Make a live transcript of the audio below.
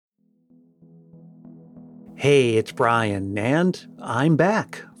Hey, it's Brian, and I'm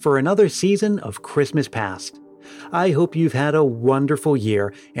back for another season of Christmas Past. I hope you've had a wonderful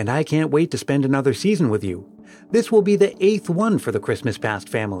year, and I can't wait to spend another season with you. This will be the 8th one for the Christmas Past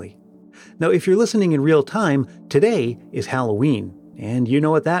family. Now, if you're listening in real time, today is Halloween, and you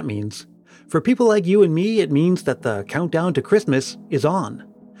know what that means. For people like you and me, it means that the countdown to Christmas is on.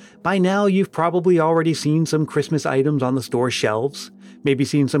 By now, you've probably already seen some Christmas items on the store shelves, maybe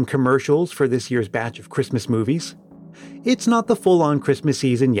seen some commercials for this year's batch of Christmas movies. It's not the full-on Christmas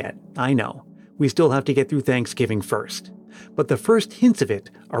season yet, I know. We still have to get through Thanksgiving first. But the first hints of it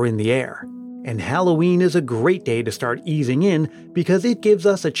are in the air. And Halloween is a great day to start easing in because it gives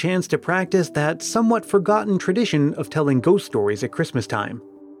us a chance to practice that somewhat forgotten tradition of telling ghost stories at Christmas time.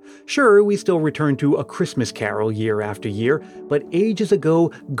 Sure, we still return to A Christmas Carol year after year, but ages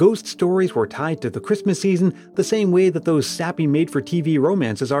ago, ghost stories were tied to the Christmas season the same way that those sappy made-for-TV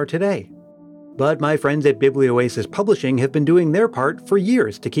romances are today. But my friends at Biblioasis Publishing have been doing their part for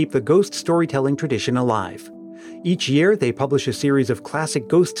years to keep the ghost storytelling tradition alive. Each year, they publish a series of classic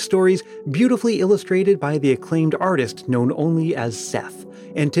ghost stories beautifully illustrated by the acclaimed artist known only as Seth,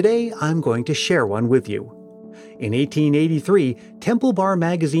 and today I'm going to share one with you. In 1883, Temple Bar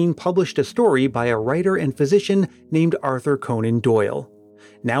magazine published a story by a writer and physician named Arthur Conan Doyle.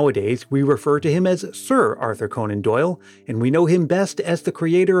 Nowadays, we refer to him as Sir Arthur Conan Doyle, and we know him best as the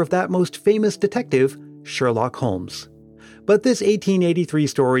creator of that most famous detective, Sherlock Holmes. But this 1883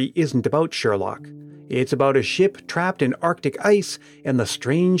 story isn't about Sherlock. It's about a ship trapped in Arctic ice and the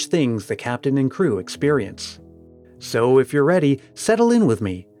strange things the captain and crew experience. So if you're ready, settle in with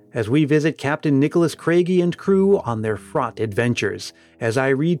me as we visit Captain Nicholas Craigie and crew on their fraught adventures, as I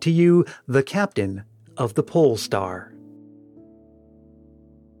read to you The Captain of the Polestar.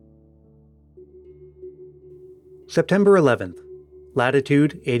 September 11th.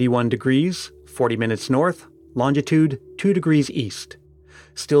 Latitude 81 degrees, 40 minutes north, longitude 2 degrees east.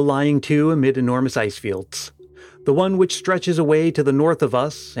 Still lying to amid enormous ice fields. The one which stretches away to the north of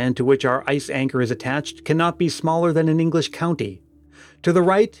us, and to which our ice anchor is attached, cannot be smaller than an English county. To the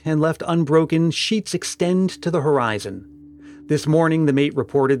right and left unbroken, sheets extend to the horizon. This morning the mate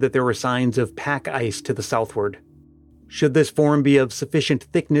reported that there were signs of pack ice to the southward. Should this form be of sufficient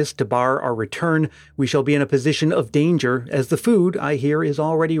thickness to bar our return, we shall be in a position of danger, as the food, I hear, is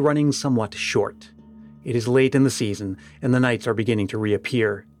already running somewhat short. It is late in the season, and the nights are beginning to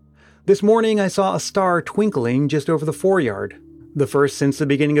reappear. This morning I saw a star twinkling just over the foreyard, the first since the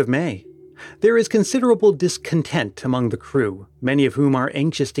beginning of May. There is considerable discontent among the crew, many of whom are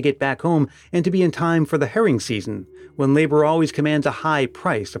anxious to get back home and to be in time for the herring season, when labor always commands a high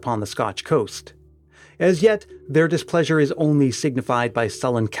price upon the Scotch coast. As yet, their displeasure is only signified by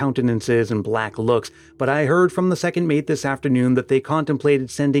sullen countenances and black looks, but I heard from the second mate this afternoon that they contemplated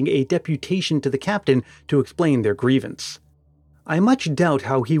sending a deputation to the captain to explain their grievance. I much doubt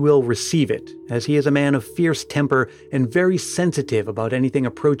how he will receive it, as he is a man of fierce temper and very sensitive about anything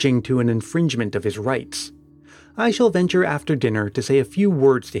approaching to an infringement of his rights. I shall venture after dinner to say a few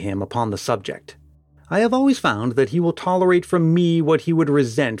words to him upon the subject. I have always found that he will tolerate from me what he would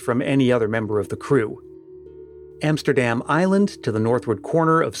resent from any other member of the crew. Amsterdam Island, to the northward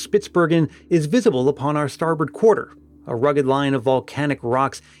corner of Spitsbergen, is visible upon our starboard quarter, a rugged line of volcanic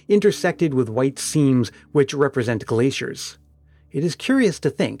rocks intersected with white seams which represent glaciers. It is curious to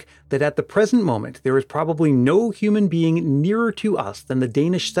think that at the present moment there is probably no human being nearer to us than the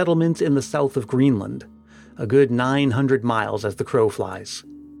Danish settlements in the south of Greenland, a good 900 miles as the crow flies.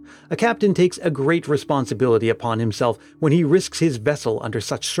 A captain takes a great responsibility upon himself when he risks his vessel under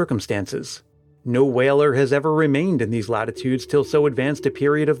such circumstances. No whaler has ever remained in these latitudes till so advanced a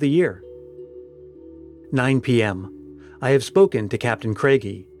period of the year. 9 p.m. I have spoken to Captain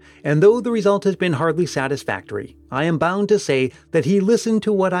Craigie, and though the result has been hardly satisfactory, I am bound to say that he listened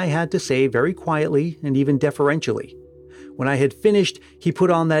to what I had to say very quietly and even deferentially. When I had finished, he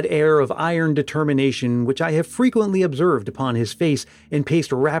put on that air of iron determination which I have frequently observed upon his face, and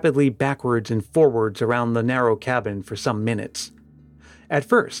paced rapidly backwards and forwards around the narrow cabin for some minutes. At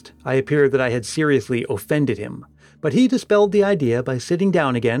first, I appeared that I had seriously offended him, but he dispelled the idea by sitting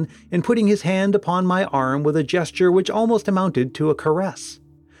down again and putting his hand upon my arm with a gesture which almost amounted to a caress.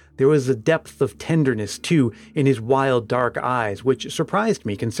 There was a depth of tenderness, too, in his wild dark eyes, which surprised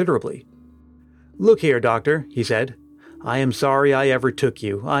me considerably. "Look here, Doctor," he said. "I am sorry I ever took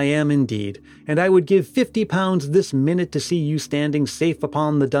you, I am indeed, and I would give £50 this minute to see you standing safe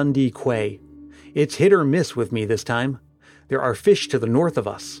upon the Dundee quay. It's hit or miss with me this time. There are fish to the north of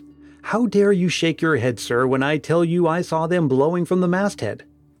us. How dare you shake your head, sir, when I tell you I saw them blowing from the masthead?"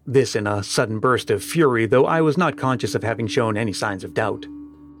 This in a sudden burst of fury, though I was not conscious of having shown any signs of doubt.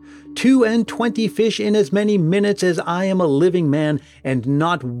 220 fish in as many minutes as I am a living man, and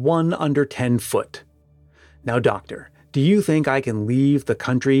not one under 10 foot. Now, Doctor, do you think I can leave the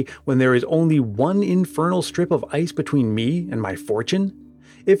country when there is only one infernal strip of ice between me and my fortune?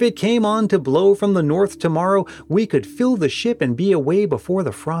 If it came on to blow from the north tomorrow, we could fill the ship and be away before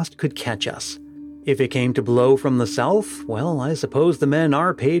the frost could catch us. If it came to blow from the south, well, I suppose the men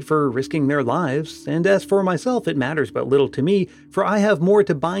are paid for risking their lives, and as for myself, it matters but little to me, for I have more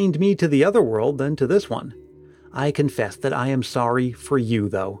to bind me to the other world than to this one. I confess that I am sorry for you,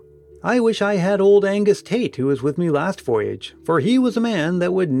 though. I wish I had old Angus Tate, who was with me last voyage, for he was a man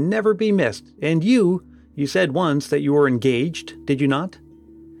that would never be missed, and you said once that you were engaged, did you not?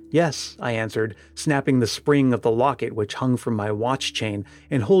 Yes, I answered, snapping the spring of the locket which hung from my watch chain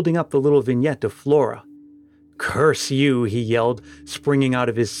and holding up the little vignette of Flora. Curse you, he yelled, springing out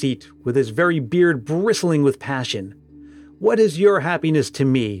of his seat, with his very beard bristling with passion. What is your happiness to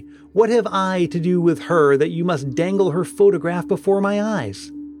me? What have I to do with her that you must dangle her photograph before my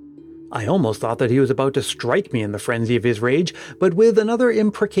eyes? I almost thought that he was about to strike me in the frenzy of his rage, but with another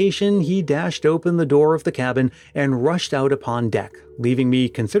imprecation he dashed open the door of the cabin and rushed out upon deck, leaving me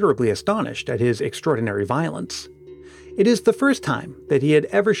considerably astonished at his extraordinary violence. It is the first time that he had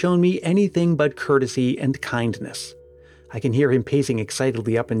ever shown me anything but courtesy and kindness. I can hear him pacing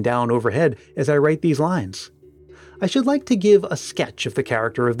excitedly up and down overhead as I write these lines. I should like to give a sketch of the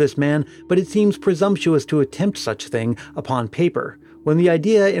character of this man, but it seems presumptuous to attempt such thing upon paper, when the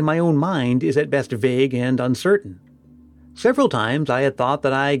idea in my own mind is at best vague and uncertain. Several times I had thought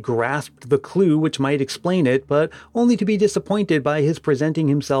that I grasped the clue which might explain it, but only to be disappointed by his presenting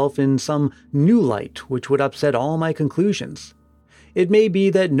himself in some new light which would upset all my conclusions. It may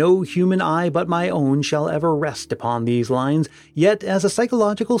be that no human eye but my own shall ever rest upon these lines, yet as a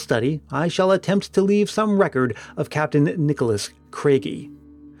psychological study I shall attempt to leave some record of Captain Nicholas Craigie.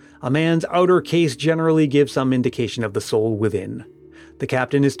 A man's outer case generally gives some indication of the soul within. The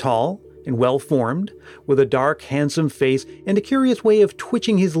captain is tall and well-formed, with a dark, handsome face and a curious way of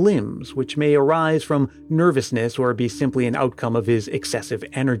twitching his limbs, which may arise from nervousness or be simply an outcome of his excessive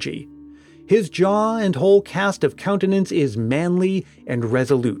energy. His jaw and whole cast of countenance is manly and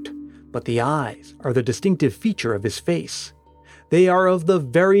resolute, but the eyes are the distinctive feature of his face. They are of the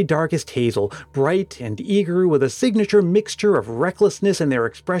very darkest hazel, bright and eager, with a signature mixture of recklessness in their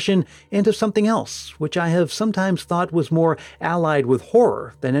expression and of something else, which I have sometimes thought was more allied with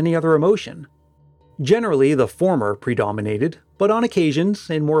horror than any other emotion. Generally the former predominated, but on occasions,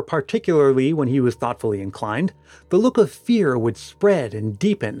 and more particularly when he was thoughtfully inclined, the look of fear would spread and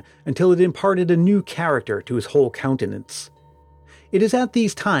deepen until it imparted a new character to his whole countenance. It is at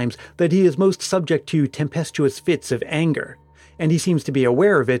these times that he is most subject to tempestuous fits of anger, and he seems to be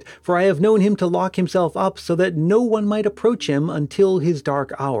aware of it, for I have known him to lock himself up so that no one might approach him until his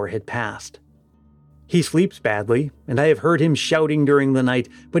dark hour had passed. He sleeps badly, and I have heard him shouting during the night,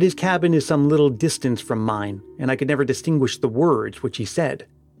 but his cabin is some little distance from mine, and I could never distinguish the words which he said.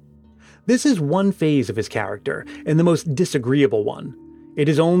 This is one phase of his character, and the most disagreeable one. It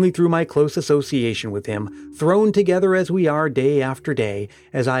is only through my close association with him, thrown together as we are day after day,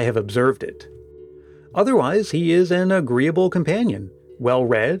 as I have observed it. Otherwise, he is an agreeable companion,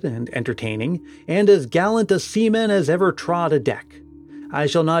 well-read and entertaining, and as gallant a seaman as ever trod a deck. I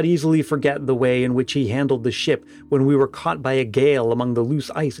shall not easily forget the way in which he handled the ship when we were caught by a gale among the loose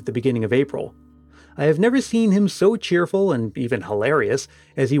ice at the beginning of April. I have never seen him so cheerful and even hilarious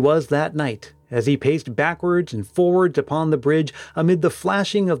as he was that night, as he paced backwards and forwards upon the bridge amid the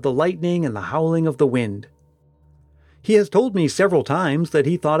flashing of the lightning and the howling of the wind. He has told me several times that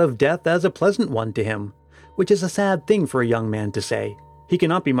he thought of death as a pleasant one to him, which is a sad thing for a young man to say. He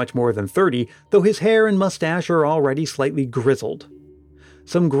cannot be much more than 30, though his hair and mustache are already slightly grizzled.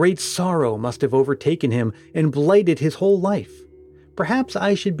 Some great sorrow must have overtaken him and blighted his whole life. Perhaps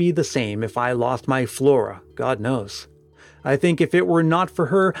I should be the same if I lost my Flora, God knows. I think if it were not for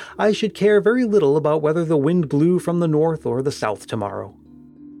her, I should care very little about whether the wind blew from the north or the south tomorrow.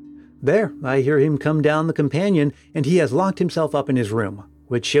 There, I hear him come down the companion, and he has locked himself up in his room,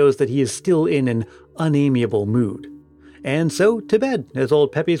 which shows that he is still in an unamiable mood. And so, to bed, as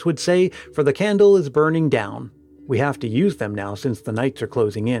old Pepys would say, for the candle is burning down. We have to use them now since the nights are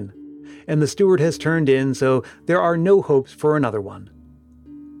closing in. And the steward has turned in, so there are no hopes for another one.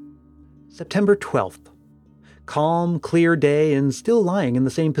 September 12th. Calm, clear day, and still lying in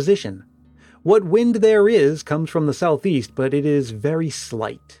the same position. What wind there is comes from the southeast, but it is very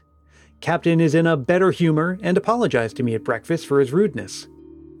slight. Captain is in a better humor and apologized to me at breakfast for his rudeness.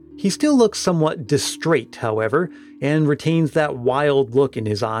 He still looks somewhat distrait, however, and retains that wild look in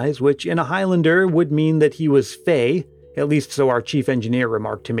his eyes, which in a Highlander would mean that he was fey, At least so our chief engineer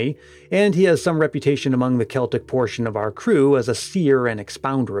remarked to me, and he has some reputation among the Celtic portion of our crew as a seer and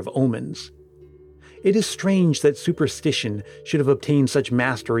expounder of omens. It is strange that superstition should have obtained such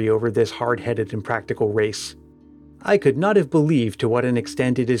mastery over this hard-headed and practical race. I could not have believed to what an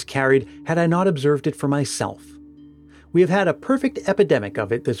extent it is carried had I not observed it for myself. We have had a perfect epidemic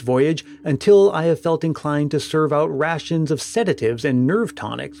of it this voyage until I have felt inclined to serve out rations of sedatives and nerve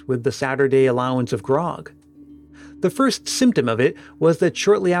tonics with the Saturday allowance of grog. The first symptom of it was that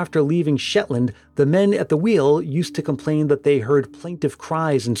shortly after leaving Shetland, the men at the wheel used to complain that they heard plaintive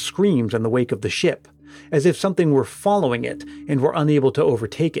cries and screams in the wake of the ship, as if something were following it and were unable to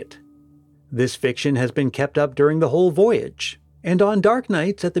overtake it. This fiction has been kept up during the whole voyage, and on dark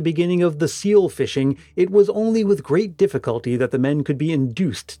nights at the beginning of the seal fishing, it was only with great difficulty that the men could be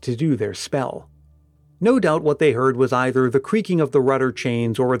induced to do their spell. No doubt what they heard was either the creaking of the rudder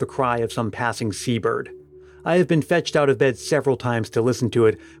chains or the cry of some passing seabird. I have been fetched out of bed several times to listen to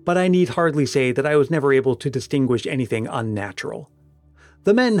it, but I need hardly say that I was never able to distinguish anything unnatural.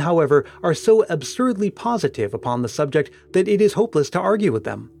 The men, however, are so absurdly positive upon the subject that it is hopeless to argue with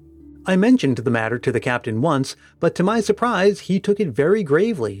them. I mentioned the matter to the captain once, but to my surprise he took it very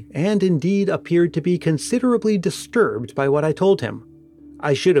gravely, and indeed appeared to be considerably disturbed by what I told him.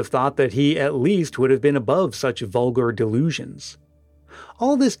 I should have thought that he at least would have been above such vulgar delusions.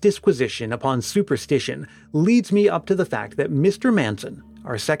 All this disquisition upon superstition leads me up to the fact that Mr. Manson,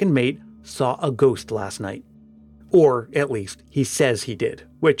 our second mate, saw a ghost last night. Or, at least, he says he did,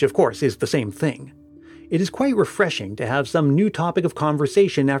 which of course is the same thing. It is quite refreshing to have some new topic of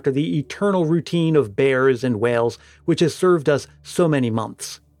conversation after the eternal routine of bears and whales which has served us so many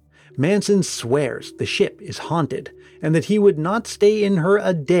months. Manson swears the ship is haunted, and that he would not stay in her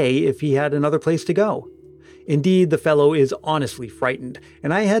a day if he had another place to go. Indeed, the fellow is honestly frightened,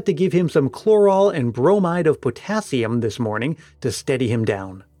 and I had to give him some chloral and bromide of potassium this morning to steady him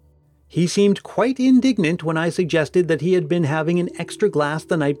down. He seemed quite indignant when I suggested that he had been having an extra glass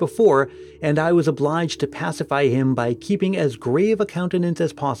the night before, and I was obliged to pacify him by keeping as grave a countenance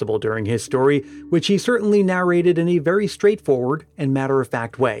as possible during his story, which he certainly narrated in a very straightforward and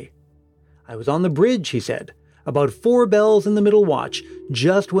matter-of-fact way. I was on the bridge, he said, about 4 bells in the middle watch,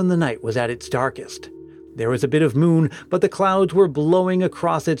 just when the night was at its darkest. There was a bit of moon, but the clouds were blowing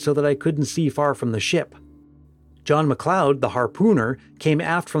across it so that I couldn't see far from the ship. John McLeod, the harpooner, came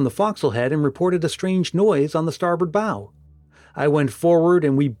aft from the forecastle head and reported a strange noise on the starboard bow. I went forward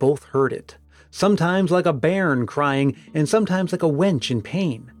and we both heard it, sometimes like a bairn crying and sometimes like a wench in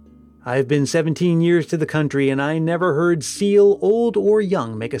pain. I've been 17 years to the country and I never heard seal, old or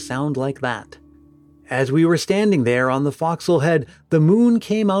young, make a sound like that. As we were standing there on the forecastle head, the moon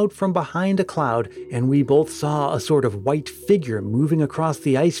came out from behind a cloud, and we both saw a sort of white figure moving across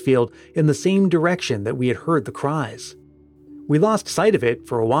the ice field in the same direction that we had heard the cries. We lost sight of it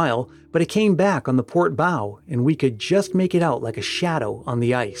for a while, but it came back on the port bow, and we could just make it out like a shadow on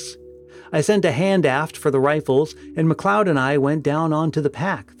the ice. I sent a hand aft for the rifles, and McLeod and I went down onto the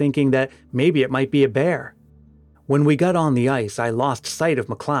pack, thinking that maybe it might be a bear. When we got on the ice, I lost sight of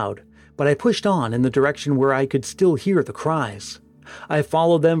McLeod, but I pushed on in the direction where I could still hear the cries. I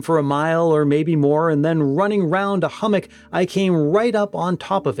followed them for a mile or maybe more, and then running round a hummock, I came right up on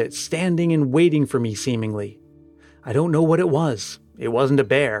top of it, standing and waiting for me seemingly. I don't know what it was. It wasn't a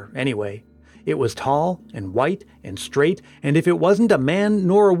bear, anyway. It was tall and white and straight, and if it wasn't a man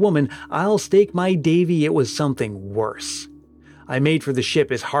nor a woman, I'll stake my davy it was something worse. I made for the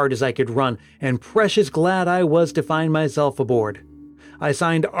ship as hard as I could run, and precious glad I was to find myself aboard. I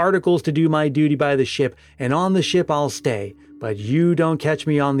signed articles to do my duty by the ship, and on the ship I'll stay, but you don't catch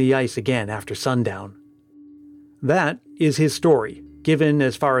me on the ice again after sundown. That is his story, given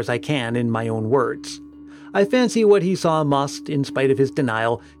as far as I can in my own words. I fancy what he saw must, in spite of his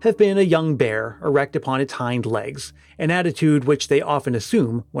denial, have been a young bear erect upon its hind legs, an attitude which they often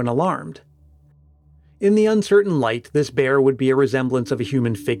assume when alarmed. In the uncertain light, this bear would be a resemblance of a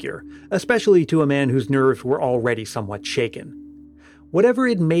human figure, especially to a man whose nerves were already somewhat shaken. Whatever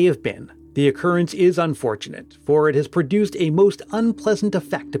it may have been, the occurrence is unfortunate, for it has produced a most unpleasant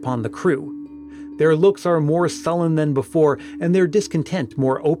effect upon the crew. Their looks are more sullen than before, and their discontent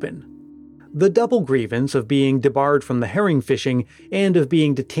more open. The double grievance of being debarred from the herring fishing and of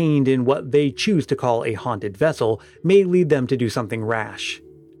being detained in what they choose to call a haunted vessel may lead them to do something rash.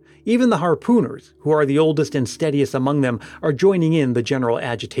 Even the harpooners, who are the oldest and steadiest among them, are joining in the general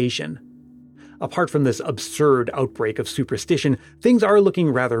agitation. Apart from this absurd outbreak of superstition, things are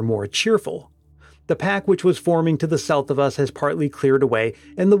looking rather more cheerful. The pack which was forming to the south of us has partly cleared away,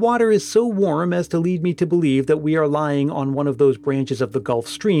 and the water is so warm as to lead me to believe that we are lying on one of those branches of the Gulf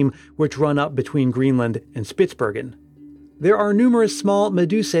Stream which run up between Greenland and Spitzbergen. There are numerous small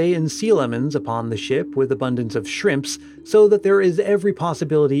medusae and sea lemons upon the ship with abundance of shrimps, so that there is every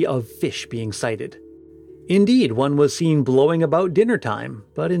possibility of fish being sighted. Indeed, one was seen blowing about dinner time,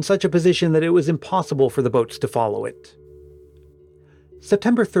 but in such a position that it was impossible for the boats to follow it.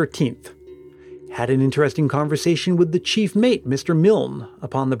 September 13th. Had an interesting conversation with the chief mate, Mr. Milne,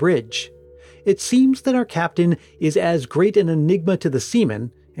 upon the bridge. It seems that our captain is as great an enigma to the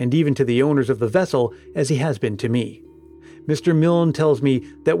seamen, and even to the owners of the vessel, as he has been to me. Mr. Milne tells me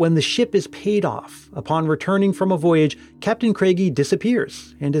that when the ship is paid off, upon returning from a voyage, Captain Craigie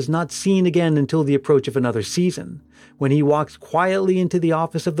disappears and is not seen again until the approach of another season, when he walks quietly into the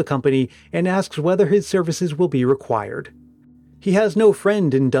office of the company and asks whether his services will be required. He has no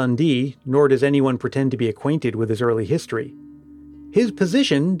friend in Dundee, nor does anyone pretend to be acquainted with his early history. His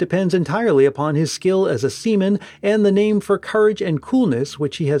position depends entirely upon his skill as a seaman and the name for courage and coolness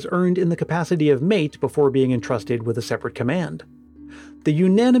which he has earned in the capacity of mate before being entrusted with a separate command. The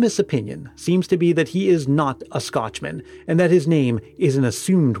unanimous opinion seems to be that he is not a Scotchman, and that his name is an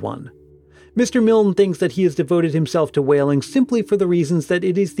assumed one. Mr. Milne thinks that he has devoted himself to whaling simply for the reasons that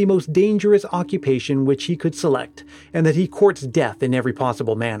it is the most dangerous occupation which he could select, and that he courts death in every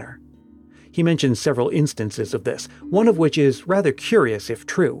possible manner. He mentions several instances of this, one of which is rather curious if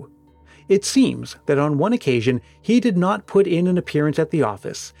true. It seems that on one occasion he did not put in an appearance at the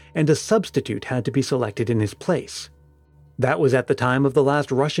office, and a substitute had to be selected in his place. That was at the time of the last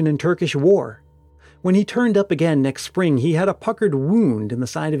Russian and Turkish war. When he turned up again next spring, he had a puckered wound in the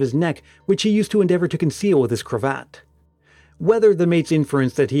side of his neck, which he used to endeavor to conceal with his cravat. Whether the mate's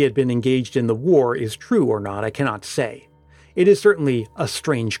inference that he had been engaged in the war is true or not, I cannot say. It is certainly a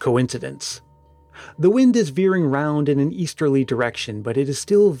strange coincidence. The wind is veering round in an easterly direction, but it is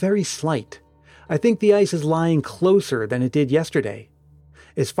still very slight. I think the ice is lying closer than it did yesterday.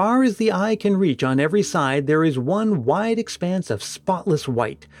 As far as the eye can reach on every side, there is one wide expanse of spotless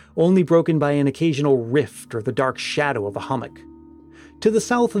white, only broken by an occasional rift or the dark shadow of a hummock. To the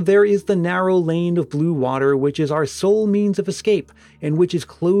south there is the narrow lane of blue water which is our sole means of escape, and which is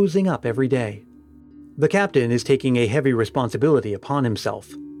closing up every day. The captain is taking a heavy responsibility upon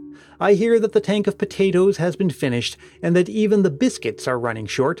himself. I hear that the tank of potatoes has been finished, and that even the biscuits are running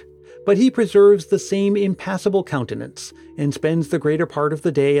short, but he preserves the same impassible countenance, and spends the greater part of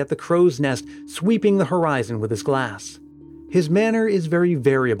the day at the crow's nest sweeping the horizon with his glass. His manner is very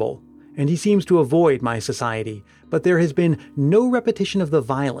variable, and he seems to avoid my society, but there has been no repetition of the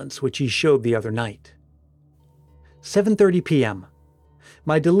violence which he showed the other night. 7:30 p.m.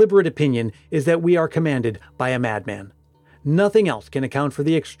 My deliberate opinion is that we are commanded by a madman. Nothing else can account for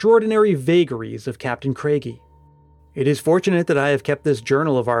the extraordinary vagaries of Captain Craigie. It is fortunate that I have kept this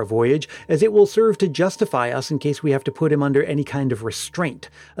journal of our voyage, as it will serve to justify us in case we have to put him under any kind of restraint,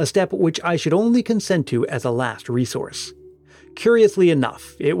 a step which I should only consent to as a last resource. Curiously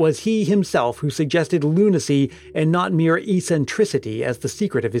enough, it was he himself who suggested lunacy and not mere eccentricity as the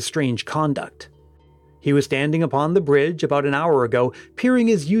secret of his strange conduct. He was standing upon the bridge about an hour ago, peering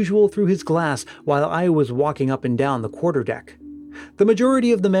as usual through his glass while I was walking up and down the quarterdeck. The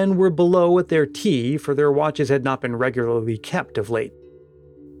majority of the men were below at their tea, for their watches had not been regularly kept of late.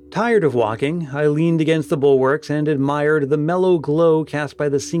 Tired of walking, I leaned against the bulwarks and admired the mellow glow cast by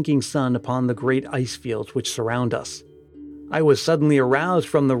the sinking sun upon the great ice fields which surround us. I was suddenly aroused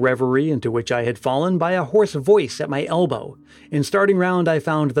from the reverie into which I had fallen by a hoarse voice at my elbow, and starting round I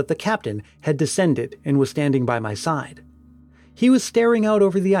found that the captain had descended and was standing by my side. He was staring out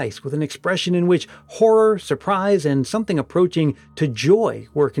over the ice with an expression in which horror, surprise, and something approaching to joy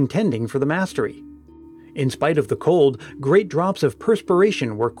were contending for the mastery. In spite of the cold, great drops of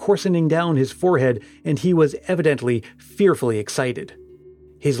perspiration were coarsening down his forehead, and he was evidently fearfully excited.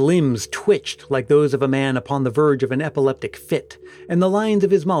 His limbs twitched like those of a man upon the verge of an epileptic fit, and the lines of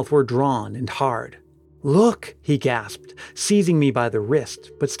his mouth were drawn and hard. "Look!" he gasped, seizing me by the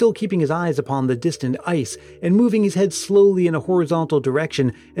wrist, but still keeping his eyes upon the distant ice, and moving his head slowly in a horizontal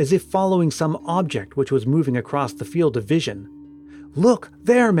direction as if following some object which was moving across the field of vision. "Look,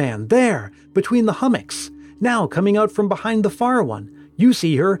 there, man, there, between the hummocks, now coming out from behind the far one. You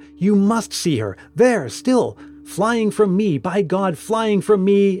see her, you must see her, there, still, flying from me, by God, flying from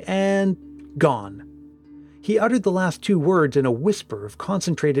me, and gone." He uttered the last two words in a whisper of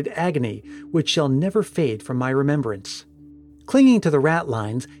concentrated agony, which shall never fade from my remembrance. Clinging to the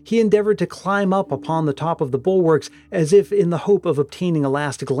ratlines, he endeavored to climb up upon the top of the bulwarks as if in the hope of obtaining a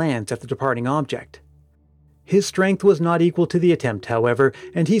last glance at the departing object. His strength was not equal to the attempt, however,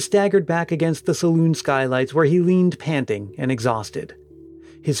 and he staggered back against the saloon skylights where he leaned panting and exhausted.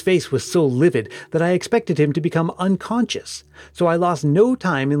 His face was so livid that I expected him to become unconscious, so I lost no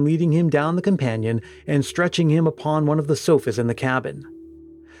time in leading him down the companion and stretching him upon one of the sofas in the cabin.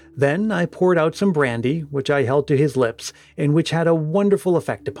 Then I poured out some brandy, which I held to his lips, and which had a wonderful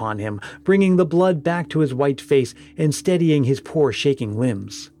effect upon him, bringing the blood back to his white face and steadying his poor shaking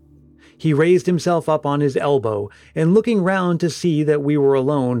limbs. He raised himself up on his elbow, and looking round to see that we were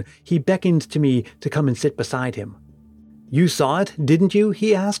alone, he beckoned to me to come and sit beside him. "You saw it, didn't you?"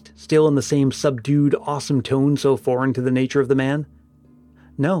 he asked, still in the same subdued, awesome tone so foreign to the nature of the man.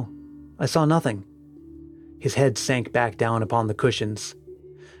 "No, I saw nothing." His head sank back down upon the cushions.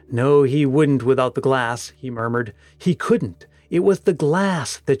 "No, he wouldn't without the glass," he murmured. "He couldn't. It was the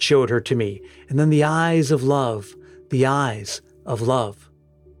glass that showed her to me, and then the eyes of love, the eyes of love.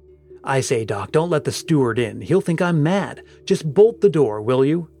 I say, Doc, don't let the steward in. He'll think I'm mad. Just bolt the door, will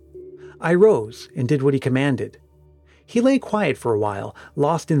you?" I rose and did what he commanded. He lay quiet for a while,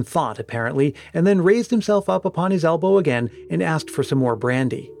 lost in thought apparently, and then raised himself up upon his elbow again and asked for some more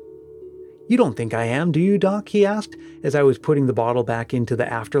brandy. "You don't think I am, do you, Doc?" he asked, as I was putting the bottle back into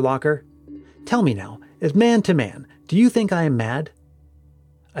the after locker. "Tell me now, as man to man, do you think I am mad?"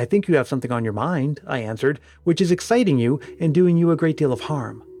 "I think you have something on your mind," I answered, "which is exciting you and doing you a great deal of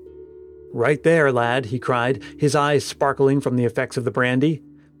harm." "Right there, lad," he cried, his eyes sparkling from the effects of the brandy.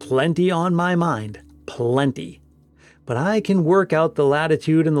 "Plenty on my mind, plenty. But I can work out the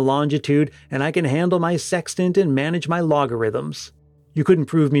latitude and the longitude, and I can handle my sextant and manage my logarithms. You couldn't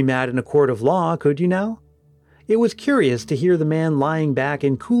prove me mad in a court of law, could you now?" It was curious to hear the man lying back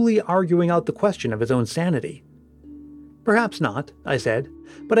and coolly arguing out the question of his own sanity. "Perhaps not," I said,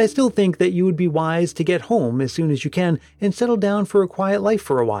 "but I still think that you would be wise to get home as soon as you can and settle down for a quiet life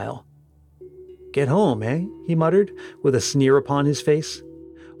for a while." "Get home, eh?" he muttered, with a sneer upon his face.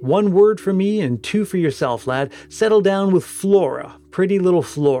 "One word for me and two for yourself, lad. Settle down with Flora, pretty little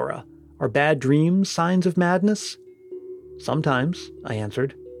Flora. Are bad dreams signs of madness?" "Sometimes," I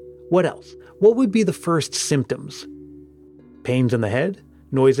answered. "What else? What would be the first symptoms?" "Pains in the head,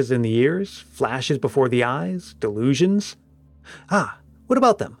 noises in the ears, flashes before the eyes, delusions." "Ah, what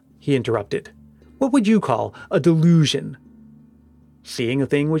about them?" he interrupted. "What would you call a delusion?" "Seeing a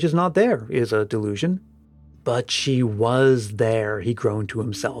thing which is not there is a delusion." "But she was there," he groaned to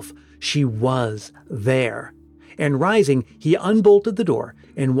himself. "She was there." And rising, he unbolted the door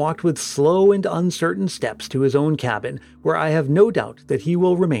and walked with slow and uncertain steps to his own cabin, where I have no doubt that he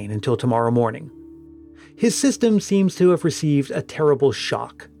will remain until tomorrow morning. His system seems to have received a terrible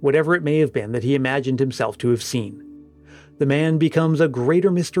shock, whatever it may have been that he imagined himself to have seen. The man becomes a greater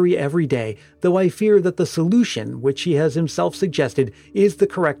mystery every day, though I fear that the solution which he has himself suggested is the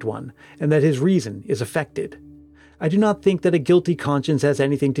correct one, and that his reason is affected. I do not think that a guilty conscience has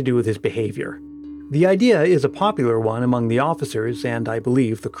anything to do with his behavior. The idea is a popular one among the officers and, I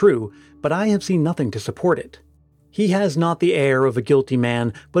believe, the crew, but I have seen nothing to support it. He has not the air of a guilty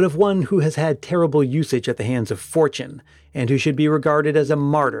man, but of one who has had terrible usage at the hands of fortune, and who should be regarded as a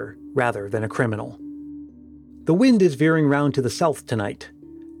martyr rather than a criminal. The wind is veering round to the south tonight.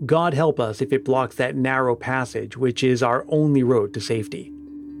 God help us if it blocks that narrow passage which is our only road to safety.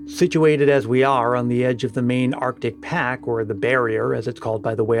 Situated as we are on the edge of the main Arctic pack, or the barrier as it's called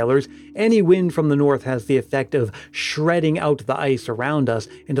by the whalers, any wind from the north has the effect of shredding out the ice around us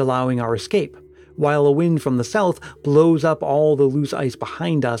and allowing our escape, while a wind from the south blows up all the loose ice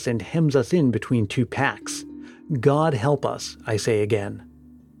behind us and hems us in between two packs. God help us, I say again.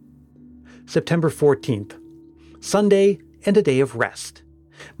 September 14th. Sunday and a day of rest.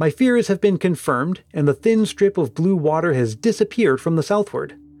 My fears have been confirmed, and the thin strip of blue water has disappeared from the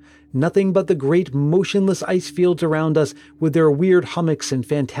southward. Nothing but the great motionless ice fields around us with their weird hummocks and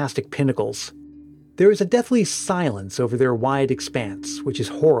fantastic pinnacles. There is a deathly silence over their wide expanse, which is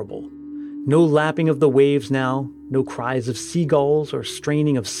horrible. No lapping of the waves now, no cries of seagulls or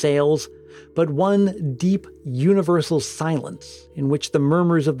straining of sails, but one deep, universal silence in which the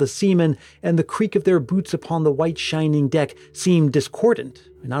murmurs of the seamen and the creak of their boots upon the white shining deck seem discordant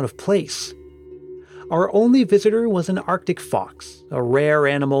and out of place. Our only visitor was an Arctic fox, a rare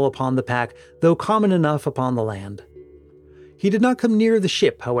animal upon the pack, though common enough upon the land. He did not come near the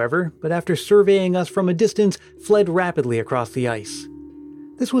ship, however, but after surveying us from a distance, fled rapidly across the ice.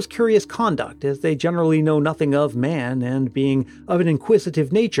 This was curious conduct, as they generally know nothing of man, and being of an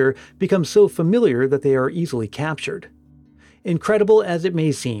inquisitive nature, become so familiar that they are easily captured. Incredible as it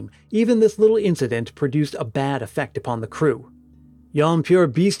may seem, even this little incident produced a bad effect upon the crew. "Yon pure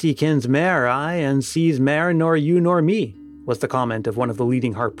beastie kens mair, aye, and sees mair nor you nor me," was the comment of one of the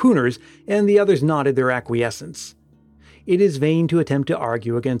leading harpooners, and the others nodded their acquiescence. It is vain to attempt to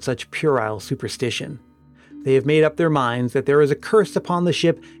argue against such puerile superstition. They have made up their minds that there is a curse upon the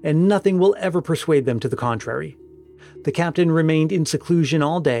ship and nothing will ever persuade them to the contrary. The captain remained in seclusion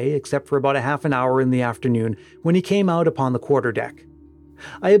all day except for about a half an hour in the afternoon when he came out upon the quarterdeck.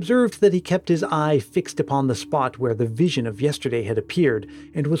 I observed that he kept his eye fixed upon the spot where the vision of yesterday had appeared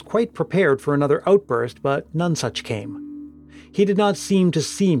and was quite prepared for another outburst, but none such came. He did not seem to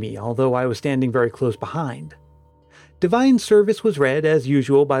see me, although I was standing very close behind. Divine service was read as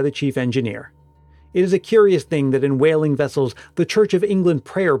usual by the chief engineer. It is a curious thing that in whaling vessels the Church of England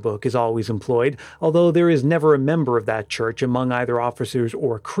prayer book is always employed, although there is never a member of that church among either officers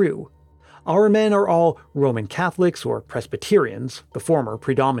or crew. Our men are all Roman Catholics or Presbyterians, the former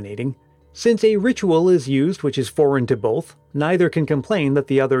predominating. Since a ritual is used which is foreign to both, neither can complain that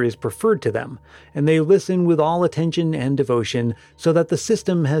the other is preferred to them, and they listen with all attention and devotion so that the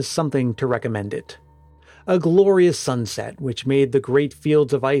system has something to recommend it. A glorious sunset which made the great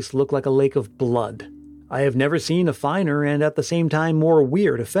fields of ice look like a lake of blood. I have never seen a finer and at the same time more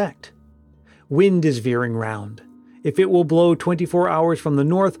weird effect. Wind is veering round. If it will blow 24 hours from the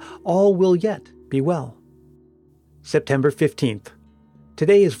north, all will yet be well. September 15th.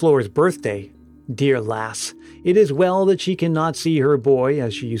 Today is Flora's birthday. Dear lass, it is well that she cannot see her boy,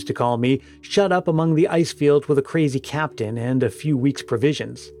 as she used to call me, shut up among the ice fields with a crazy captain and a few weeks'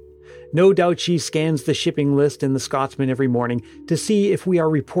 provisions. No doubt she scans the shipping list in the Scotsman every morning to see if we are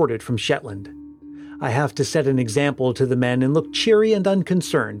reported from Shetland. I have to set an example to the men and look cheery and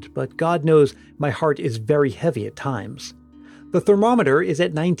unconcerned, but God knows my heart is very heavy at times. The thermometer is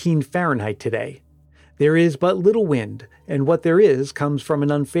at 19 Fahrenheit today. There is but little wind, and what there is comes from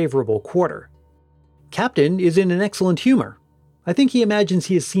an unfavorable quarter. Captain is in an excellent humor. I think he imagines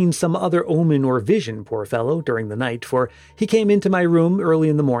he has seen some other omen or vision, poor fellow, during the night, for he came into my room early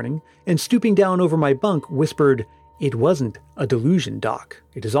in the morning, and stooping down over my bunk, whispered, "It wasn't a delusion, Doc.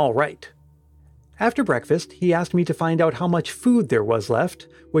 It is all right." After breakfast, he asked me to find out how much food there was left,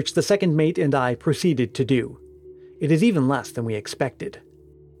 which the second mate and I proceeded to do. It is even less than we expected.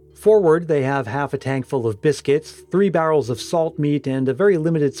 Forward, they have half a tank full of biscuits, 3 barrels of salt meat, and a very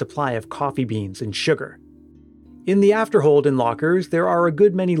limited supply of coffee beans and sugar. In the afterhold and lockers, there are a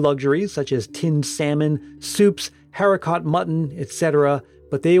good many luxuries such as tinned salmon, soups, haricot mutton, etc.,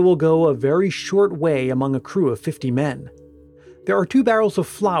 but they will go a very short way among a crew of 50 men. There are 2 barrels of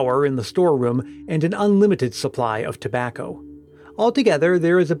flour in the storeroom and an unlimited supply of tobacco. Altogether,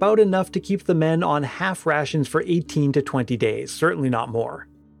 there is about enough to keep the men on half rations for 18 to 20 days, certainly not more.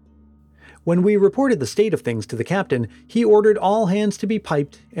 When we reported the state of things to the captain, he ordered all hands to be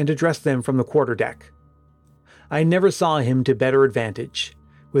piped and addressed them from the quarterdeck. I never saw him to better advantage.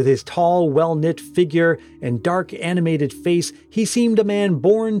 With his tall, well-knit figure and dark, animated face, he seemed a man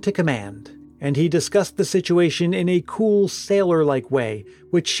born to command, and he discussed the situation in a cool, sailor-like way,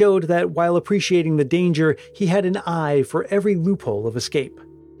 which showed that while appreciating the danger, he had an eye for every loophole of escape.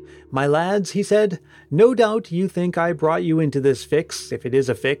 "My lads," he said, "no doubt you think I brought you into this fix, if it is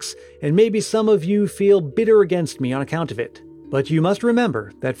a fix, and maybe some of you feel bitter against me on account of it. But you must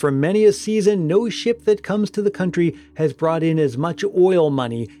remember that for many a season no ship that comes to the country has brought in as much oil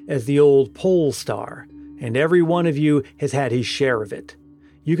money as the old Polestar, and every one of you has had his share of it.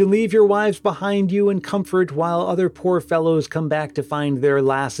 You can leave your wives behind you in comfort while other poor fellows come back to find their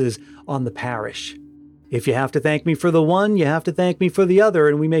lasses on the parish. If you have to thank me for the one, you have to thank me for the other,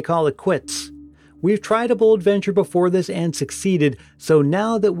 and we may call it quits. We've tried a bold venture before this and succeeded, so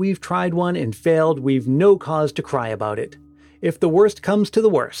now that we've tried one and failed, we've no cause to cry about it. If the worst comes to the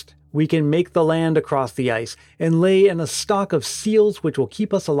worst, we can make the land across the ice and lay in a stock of seals which will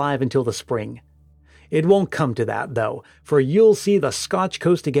keep us alive until the spring. It won't come to that, though, for you'll see the Scotch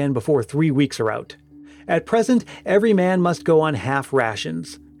coast again before 3 weeks are out. At present, every man must go on half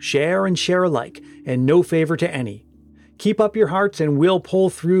rations, share and share alike, and no favor to any. Keep up your hearts and we'll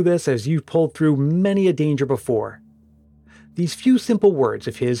pull through this as you've pulled through many a danger before." These few simple words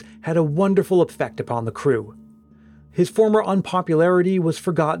of his had a wonderful effect upon the crew. His former unpopularity was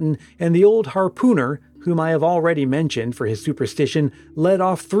forgotten, and the old harpooner, whom I have already mentioned for his superstition, led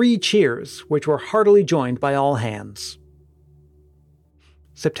off 3 cheers, which were heartily joined by all hands.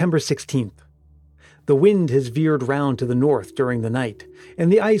 September 16th. The wind has veered round to the north during the night,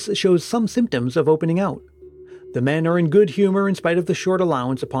 and the ice shows some symptoms of opening out. The men are in good humor in spite of the short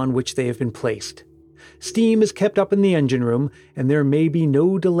allowance upon which they have been placed. Steam is kept up in the engine room, and there may be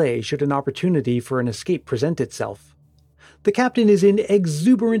no delay should an opportunity for an escape present itself. The captain is in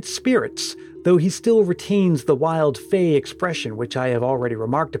exuberant spirits, though he still retains the wild fey expression which I have already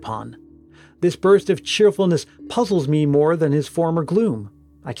remarked upon. This burst of cheerfulness puzzles me more than his former gloom.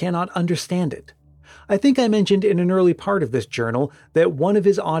 I cannot understand it. I think I mentioned in an early part of this journal that one of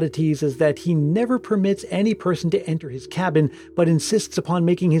his oddities is that he never permits any person to enter his cabin, but insists upon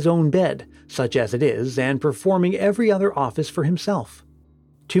making his own bed, such as it is, and performing every other office for himself.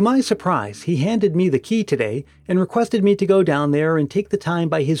 To my surprise, he handed me the key today and requested me to go down there and take the time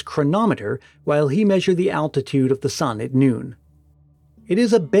by his chronometer while he measured the altitude of the sun at noon. It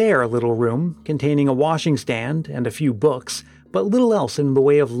is a bare little room, containing a washing stand and a few books, but little else in the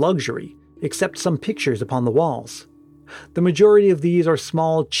way of luxury, except some pictures upon the walls. The majority of these are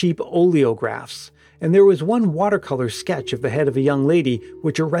small, cheap oleographs, and there was one watercolor sketch of the head of a young lady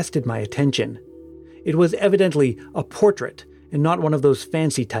which arrested my attention. It was evidently a portrait, and not one of those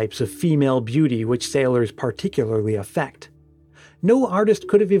fancy types of female beauty which sailors particularly affect. No artist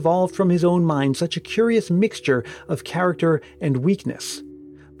could have evolved from his own mind such a curious mixture of character and weakness.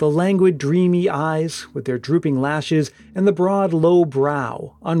 The languid, dreamy eyes, with their drooping lashes, and the broad, low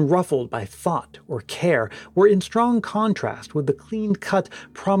brow, unruffled by thought or care, were in strong contrast with the clean-cut,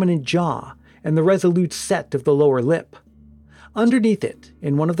 prominent jaw, and the resolute set of the lower lip. Underneath it,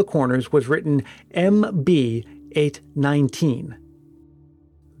 in one of the corners, was written M.B. 819.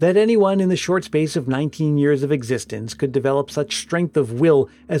 That anyone in the short space of 19 years of existence could develop such strength of will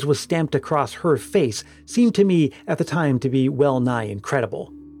as was stamped across her face seemed to me at the time to be well nigh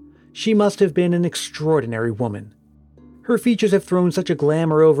incredible. She must have been an extraordinary woman. Her features have thrown such a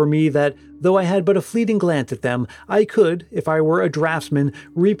glamour over me that, though I had but a fleeting glance at them, I could, if I were a draftsman,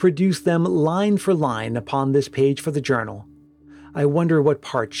 reproduce them line for line upon this page for the journal. I wonder what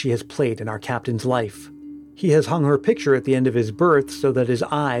part she has played in our captain's life. He has hung her picture at the end of his berth so that his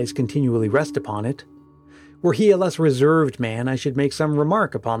eyes continually rest upon it. Were he a less reserved man, I should make some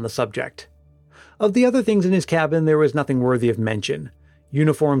remark upon the subject. Of the other things in his cabin, there was nothing worthy of mention.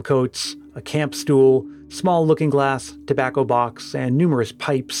 Uniform coats, a camp stool, small looking-glass, tobacco box, and numerous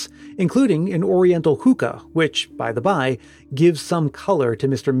pipes, including an oriental hookah, which, by the by, gives some color to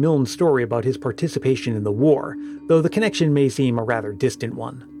Mr. Milne's story about his participation in the war, though the connection may seem a rather distant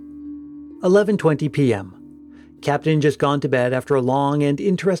one. 11:20 p.m. Captain just gone to bed after a long and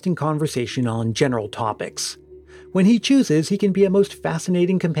interesting conversation on general topics. When he chooses, he can be a most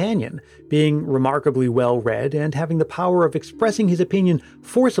fascinating companion, being remarkably well-read and having the power of expressing his opinion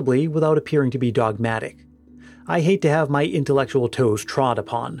forcibly without appearing to be dogmatic. I hate to have my intellectual toes trod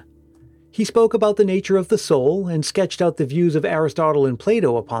upon. He spoke about the nature of the soul and sketched out the views of Aristotle and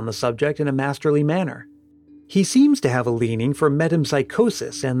Plato upon the subject in a masterly manner. He seems to have a leaning for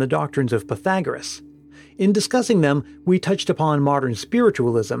metempsychosis and the doctrines of Pythagoras. In discussing them, we touched upon modern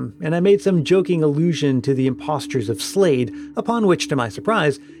spiritualism, and I made some joking allusion to the impostures of Slade, upon which, to my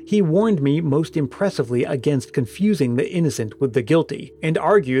surprise, he warned me most impressively against confusing the innocent with the guilty, and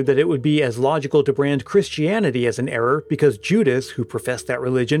argued that it would be as logical to brand Christianity as an error because Judas, who professed that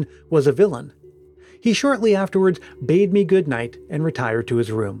religion, was a villain. He shortly afterwards bade me good night and retired to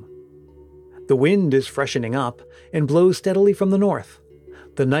his room. The wind is freshening up, and blows steadily from the north.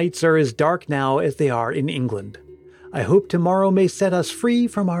 The nights are as dark now as they are in England. I hope tomorrow may set us free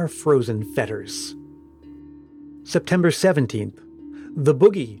from our frozen fetters. September 17th. The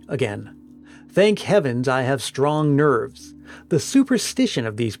boogie again. Thank heavens I have strong nerves. The superstition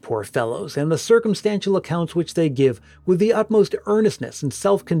of these poor fellows, and the circumstantial accounts which they give, with the utmost earnestness and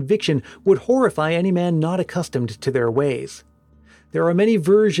self-conviction, would horrify any man not accustomed to their ways. There are many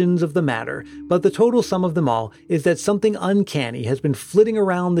versions of the matter, but the total sum of them all is that something uncanny has been flitting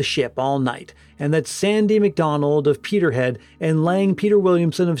around the ship all night, and that Sandy MacDonald of Peterhead and Lang Peter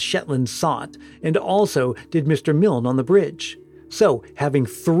Williamson of Shetland saw it, and also did Mr. Milne on the bridge. So, having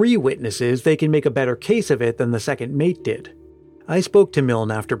 3 witnesses, they can make a better case of it than the second mate did. I spoke to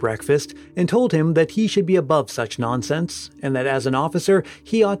Milne after breakfast, and told him that he should be above such nonsense, and that as an officer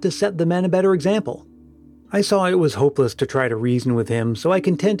he ought to set the men a better example. I saw it was hopeless to try to reason with him, so I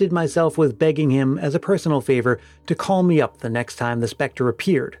contented myself with begging him, as a personal favor, to call me up the next time the spectre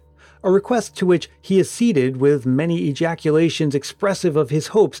appeared, a request to which he acceded with many ejaculations expressive of his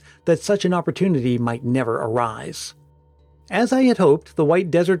hopes that such an opportunity might never arise. As I had hoped, the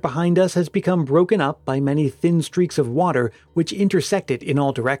white desert behind us has become broken up by many thin streaks of water which intersect it in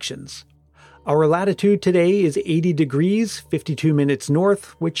all directions. Our latitude today is 80 degrees, 52 minutes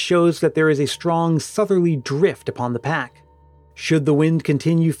north, which shows that there is a strong southerly drift upon the pack. Should the wind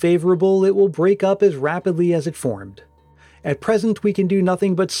continue favorable, it will break up as rapidly as it formed. At present, we can do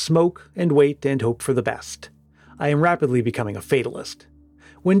nothing but smoke and wait and hope for the best. I am rapidly becoming a fatalist.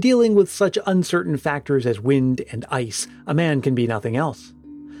 When dealing with such uncertain factors as wind and ice, a man can be nothing else.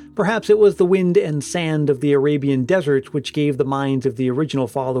 Perhaps it was the wind and sand of the Arabian deserts which gave the minds of the original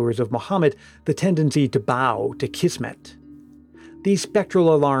followers of Muhammad the tendency to bow to Kismet. These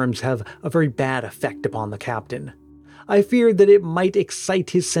spectral alarms have a very bad effect upon the captain. I feared that it might excite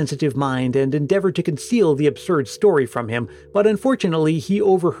his sensitive mind and endeavored to conceal the absurd story from him, but unfortunately he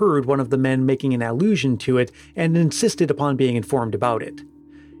overheard one of the men making an allusion to it and insisted upon being informed about it.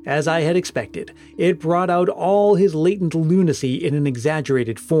 As I had expected, it brought out all his latent lunacy in an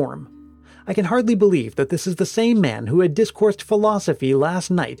exaggerated form. I can hardly believe that this is the same man who had discoursed philosophy last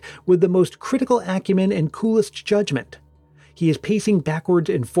night with the most critical acumen and coolest judgment. He is pacing backwards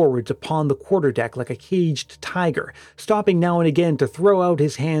and forwards upon the quarterdeck like a caged tiger, stopping now and again to throw out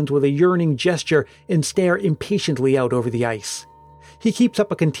his hands with a yearning gesture and stare impatiently out over the ice. He keeps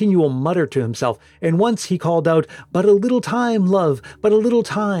up a continual mutter to himself, and once he called out, "But a little time, love, but a little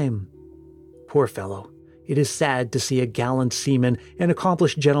time." Poor fellow. It is sad to see a gallant seaman, an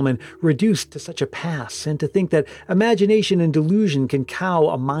accomplished gentleman, reduced to such a pass, and to think that imagination and delusion can cow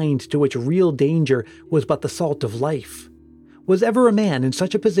a mind to which real danger was but the salt of life. Was ever a man in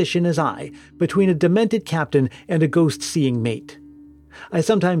such a position as I, between a demented captain and a ghost-seeing mate? I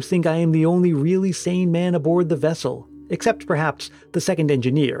sometimes think I am the only really sane man aboard the vessel, except perhaps the second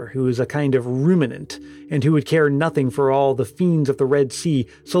engineer, who is a kind of ruminant, and who would care nothing for all the fiends of the Red Sea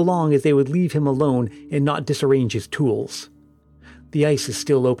so long as they would leave him alone and not disarrange his tools. The ice is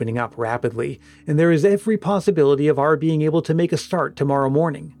still opening up rapidly, and there is every possibility of our being able to make a start tomorrow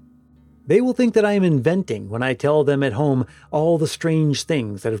morning. They will think that I am inventing when I tell them at home all the strange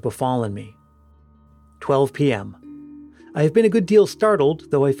things that have befallen me. 12 p.m. I have been a good deal startled,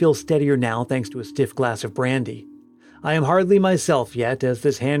 though I feel steadier now thanks to a stiff glass of brandy. I am hardly myself yet, as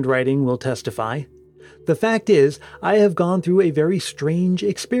this handwriting will testify. The fact is, I have gone through a very strange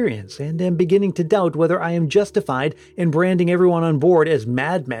experience, and am beginning to doubt whether I am justified in branding everyone on board as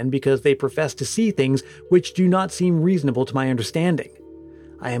madmen because they profess to see things which do not seem reasonable to my understanding.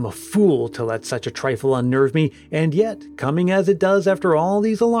 I am a fool to let such a trifle unnerve me, and yet, coming as it does after all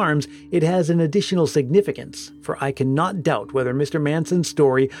these alarms, it has an additional significance, for I cannot doubt whether Mr. Manson's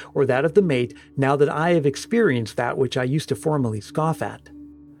story or that of the mate, now that I have experienced that which I used to formerly scoff at.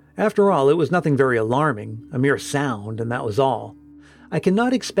 After all, it was nothing very alarming, a mere sound, and that was all. I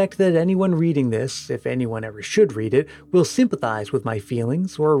cannot expect that anyone reading this, if anyone ever should read it, will sympathize with my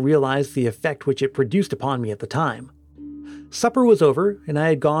feelings or realize the effect which it produced upon me at the time. Supper was over, and I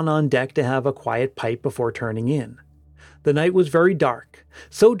had gone on deck to have a quiet pipe before turning in. The night was very dark,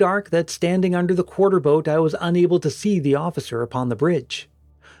 so dark that standing under the quarter-boat I was unable to see the officer upon the bridge.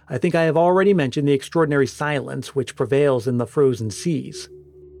 I think I have already mentioned the extraordinary silence which prevails in the frozen seas.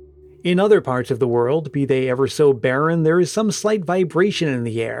 In other parts of the world, be they ever so barren, there is some slight vibration in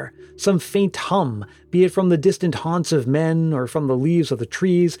the air, some faint hum, be it from the distant haunts of men, or from the leaves of the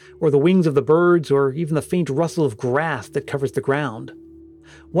trees, or the wings of the birds, or even the faint rustle of grass that covers the ground.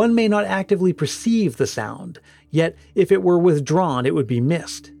 One may not actively perceive the sound, yet if it were withdrawn it would be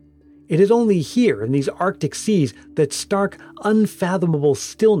missed. It is only here, in these Arctic seas, that stark, unfathomable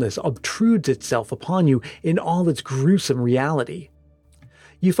stillness obtrudes itself upon you in all its gruesome reality.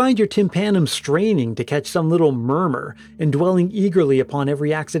 You find your tympanum straining to catch some little murmur and dwelling eagerly upon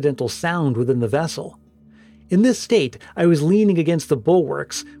every accidental sound within the vessel. In this state, I was leaning against the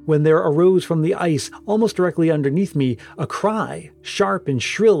bulwarks when there arose from the ice almost directly underneath me a cry, sharp and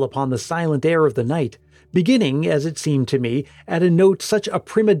shrill upon the silent air of the night, beginning, as it seemed to me, at a note such a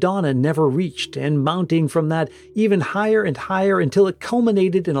prima donna never reached, and mounting from that even higher and higher until it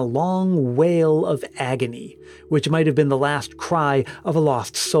culminated in a long wail of agony, which might have been the last cry of a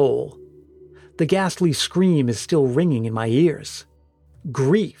lost soul. The ghastly scream is still ringing in my ears.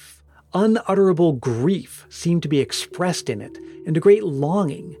 Grief, unutterable grief, seemed to be expressed in it, and a great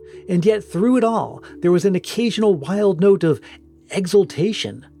longing, and yet through it all there was an occasional wild note of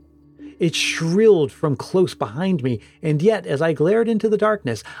exultation. It shrilled from close behind me, and yet, as I glared into the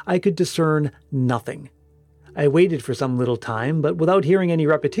darkness, I could discern nothing. I waited for some little time, but without hearing any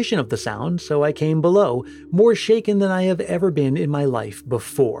repetition of the sound, so I came below, more shaken than I have ever been in my life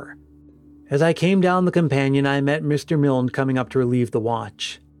before. As I came down the companion, I met Mr. Milne coming up to relieve the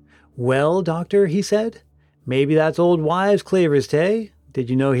watch. "Well, Doctor," he said, "maybe that's old wives' clavers, tay? Did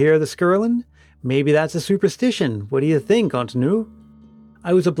you no hear the skirlin'? Maybe that's a superstition. What do you think, Ontanu?"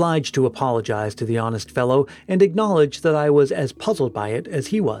 I was obliged to apologize to the honest fellow and acknowledge that I was as puzzled by it as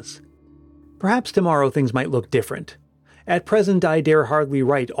he was. Perhaps tomorrow things might look different. At present I dare hardly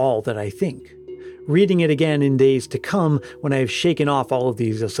write all that I think. Reading it again in days to come, when I have shaken off all of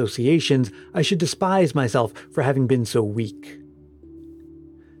these associations, I should despise myself for having been so weak.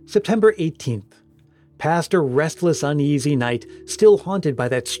 September 18th. Passed a restless, uneasy night, still haunted by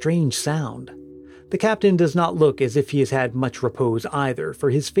that strange sound. The captain does not look as if he has had much repose either, for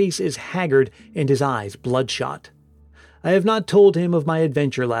his face is haggard and his eyes bloodshot. I have not told him of my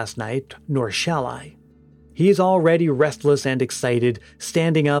adventure last night, nor shall I. He is already restless and excited,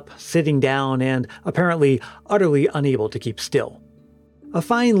 standing up, sitting down, and apparently utterly unable to keep still. A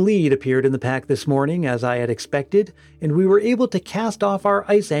fine lead appeared in the pack this morning, as I had expected, and we were able to cast off our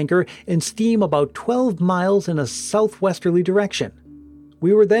ice anchor and steam about 12 miles in a southwesterly direction.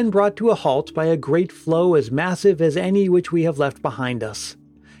 We were then brought to a halt by a great floe as massive as any which we have left behind us.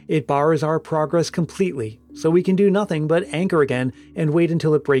 It bars our progress completely, so we can do nothing but anchor again and wait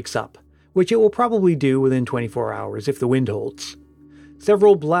until it breaks up, which it will probably do within 24 hours if the wind holds.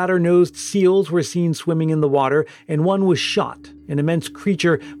 Several bladder-nosed seals were seen swimming in the water, and one was shot, an immense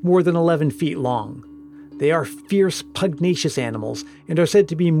creature more than 11 feet long. They are fierce, pugnacious animals, and are said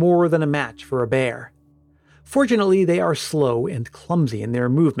to be more than a match for a bear. Fortunately, they are slow and clumsy in their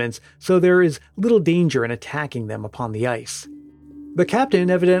movements, so there is little danger in attacking them upon the ice. The captain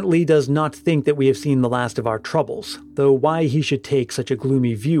evidently does not think that we have seen the last of our troubles, though why he should take such a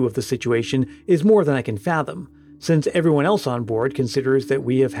gloomy view of the situation is more than I can fathom, since everyone else on board considers that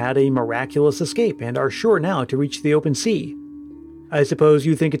we have had a miraculous escape and are sure now to reach the open sea. "I suppose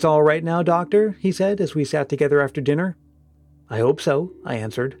you think it's all right now, Doctor?" he said as we sat together after dinner. "I hope so," I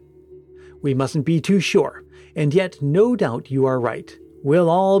answered. "We mustn't be too sure, and yet no doubt you are right. We'll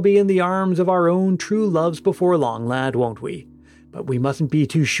all be in the arms of our own true loves before long, lad, won't we? But we mustn't be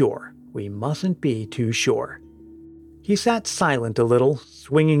too sure. We mustn't be too sure." He sat silent a little,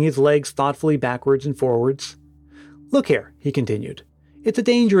 swinging his legs thoughtfully backwards and forwards. "Look here," he continued. "It's a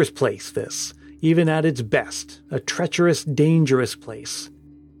dangerous place, this, even at its best, a treacherous, dangerous place.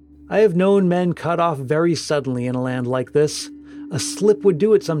 I have known men cut off very suddenly in a land like this. A slip would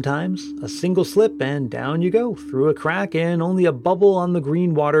do it sometimes, a single slip, and down you go, through a crack and only a bubble on the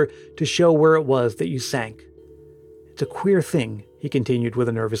green water to show where it was that you sank. It's a queer thing," he continued with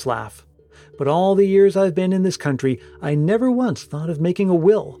a nervous laugh, "but all the years I've been in this country, I never once thought of making a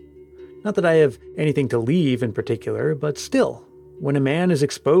will. Not that I have anything to leave in particular, but still, when a man is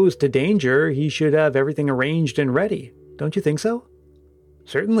exposed to danger, he should have everything arranged and ready. Don't you think so?"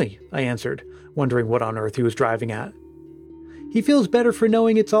 "Certainly," I answered, wondering what on earth he was driving at. "He feels better for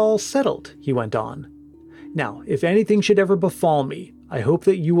knowing it's all settled," he went on. "Now, if anything should ever befall me, I hope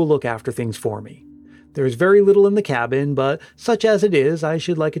that you will look after things for me. There is very little in the cabin, but such as it is, I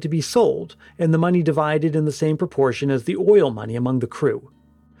should like it to be sold, and the money divided in the same proportion as the oil money among the crew.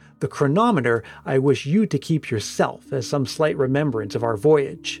 The chronometer I wish you to keep yourself as some slight remembrance of our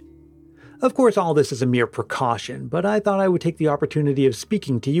voyage. Of course, all this is a mere precaution, but I thought I would take the opportunity of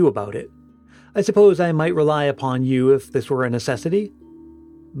speaking to you about it. I suppose I might rely upon you if this were a necessity?"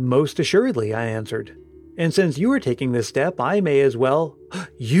 "Most assuredly," I answered. "And since you are taking this step, I may as well—"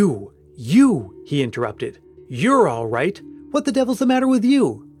 You, he interrupted. "You're all right. What the devil's the matter with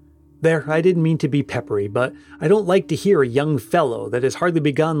you?" There, I didn't mean to be peppery, but I don't like to hear a young fellow that has hardly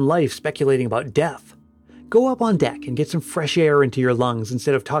begun life speculating about death. Go up on deck and get some fresh air into your lungs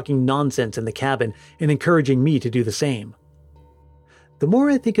instead of talking nonsense in the cabin and encouraging me to do the same. The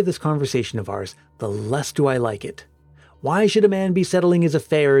more I think of this conversation of ours, the less do I like it. Why should a man be settling his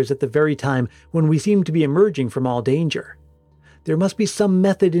affairs at the very time when we seem to be emerging from all danger? There must be some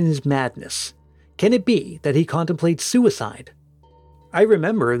method in his madness. Can it be that he contemplates suicide? I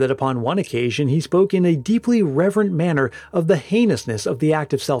remember that upon one occasion he spoke in a deeply reverent manner of the heinousness of the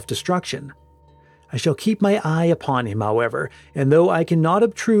act of self-destruction. I shall keep my eye upon him, however, and though I cannot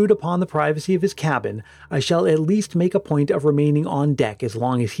obtrude upon the privacy of his cabin, I shall at least make a point of remaining on deck as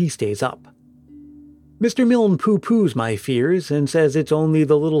long as he stays up. Mr. Milne pooh-poohs my fears and says it's only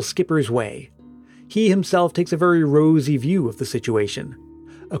the little skipper's way. He himself takes a very rosy view of the situation.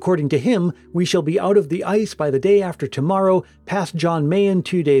 According to him, we shall be out of the ice by the day after tomorrow, past John Mayen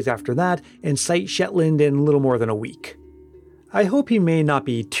 2 days after that, and sight Shetland in little more than a week. I hope he may not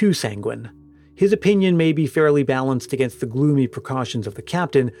be too sanguine. His opinion may be fairly balanced against the gloomy precautions of the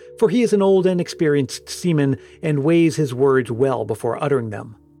captain, for he is an old and experienced seaman and weighs his words well before uttering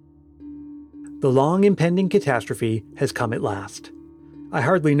them. The long impending catastrophe has come at last. I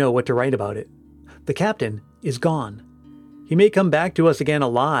hardly know what to write about it. The captain is gone. He may come back to us again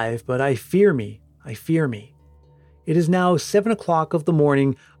alive, but I fear me. It is now 7 o'clock of the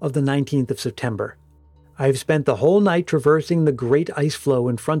morning of the 19th of September. I have spent the whole night traversing the great ice floe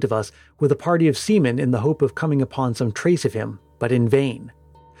in front of us with a party of seamen in the hope of coming upon some trace of him, but in vain.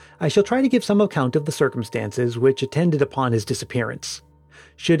 I shall try to give some account of the circumstances which attended upon his disappearance.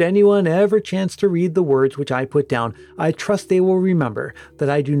 Should anyone ever chance to read the words which I put down, I trust they will remember that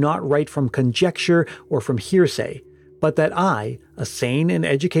I do not write from conjecture or from hearsay, but that I, a sane and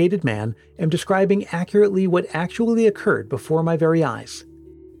educated man, am describing accurately what actually occurred before my very eyes.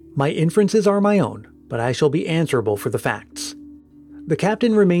 My inferences are my own, but I shall be answerable for the facts. The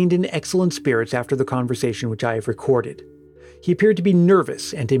captain remained in excellent spirits after the conversation which I have recorded. He appeared to be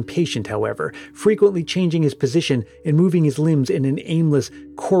nervous and impatient, however, frequently changing his position and moving his limbs in an aimless,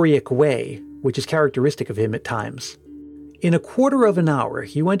 choreic way, which is characteristic of him at times. In a quarter of an hour,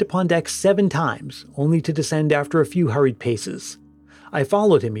 he went upon deck 7 times, only to descend after a few hurried paces. I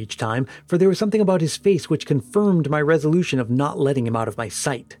followed him each time, for there was something about his face which confirmed my resolution of not letting him out of my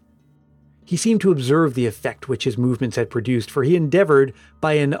sight. He seemed to observe the effect which his movements had produced, for he endeavored,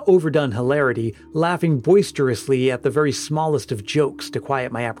 by an overdone hilarity, laughing boisterously at the very smallest of jokes to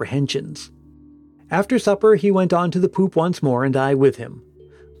quiet my apprehensions. After supper he went on to the poop once more, and I with him.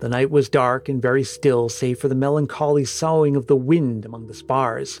 The night was dark and very still, save for the melancholy soughing of the wind among the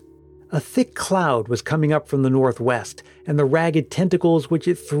spars. A thick cloud was coming up from the northwest, and the ragged tentacles which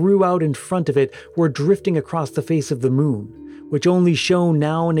it threw out in front of it were drifting across the face of the moon, which only shone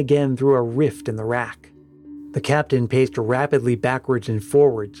now and again through a rift in the rack. The captain paced rapidly backwards and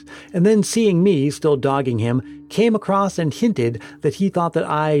forwards, and then seeing me still dogging him, came across and hinted that he thought that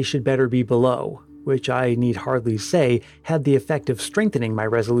I should better be below, which I need hardly say had the effect of strengthening my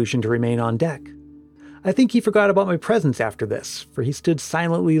resolution to remain on deck. I think he forgot about my presence after this, for he stood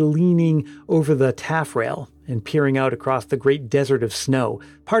silently leaning over the taffrail and peering out across the great desert of snow,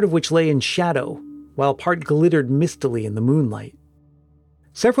 part of which lay in shadow, while part glittered mistily in the moonlight.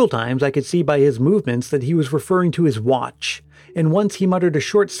 Several times I could see by his movements that he was referring to his watch, and once he muttered a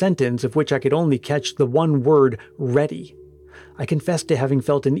short sentence of which I could only catch the one word, "ready." I confess to having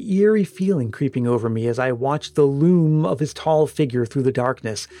felt an eerie feeling creeping over me as I watched the loom of his tall figure through the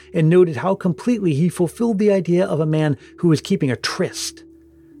darkness, and noted how completely he fulfilled the idea of a man who was keeping a tryst.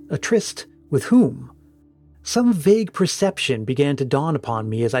 A tryst with whom? Some vague perception began to dawn upon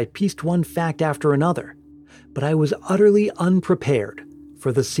me as I pieced one fact after another, but I was utterly unprepared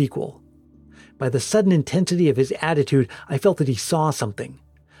for the sequel. By the sudden intensity of his attitude, I felt that he saw something.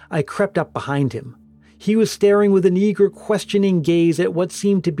 I crept up behind him. He was staring with an eager, questioning gaze at what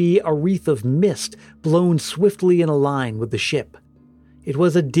seemed to be a wreath of mist blown swiftly in a line with the ship. It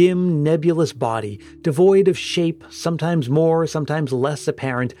was a dim, nebulous body, devoid of shape, sometimes more, sometimes less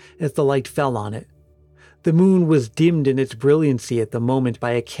apparent as the light fell on it. The moon was dimmed in its brilliancy at the moment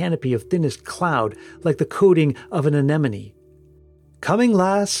by a canopy of thinnest cloud, like the coating of an anemone. "Coming,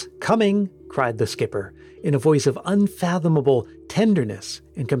 lass, coming," cried the skipper, in a voice of unfathomable tenderness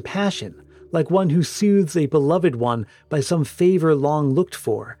and compassion, like one who soothes a beloved one by some favor long looked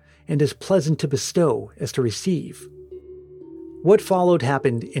for, and as pleasant to bestow as to receive. What followed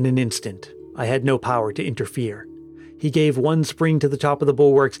happened in an instant. I had no power to interfere. He gave one spring to the top of the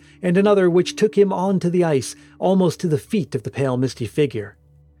bulwarks, and another which took him on to the ice, almost to the feet of the pale misty figure.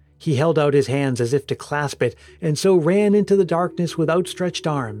 He held out his hands as if to clasp it, and so ran into the darkness with outstretched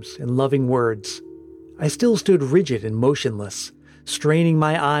arms and loving words. I still stood rigid and motionless, straining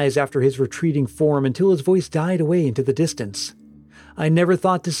my eyes after his retreating form until his voice died away into the distance. I never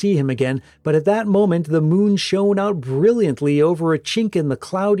thought to see him again, but at that moment the moon shone out brilliantly over a chink in the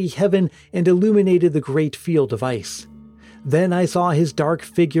cloudy heaven and illuminated the great field of ice. Then I saw his dark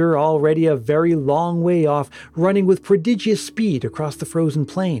figure already a very long way off, running with prodigious speed across the frozen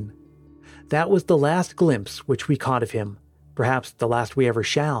plain. That was the last glimpse which we caught of him, perhaps the last we ever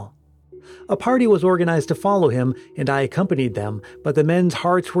shall. A party was organized to follow him, and I accompanied them, but the men's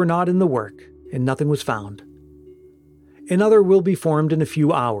hearts were not in the work, and nothing was found. Another will be formed in a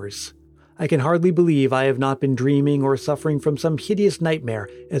few hours. I can hardly believe I have not been dreaming or suffering from some hideous nightmare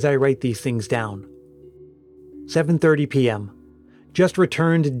as I write these things down. 7:30 p.m. Just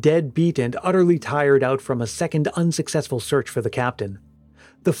returned dead beat and utterly tired out from a second unsuccessful search for the captain.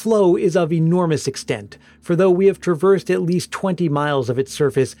 The floe is of enormous extent, for though we have traversed at least 20 miles of its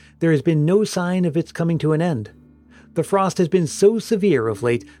surface, there has been no sign of its coming to an end. The frost has been so severe of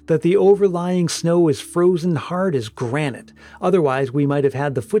late that the overlying snow is frozen hard as granite, otherwise we might have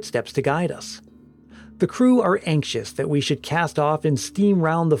had the footsteps to guide us. The crew are anxious that we should cast off and steam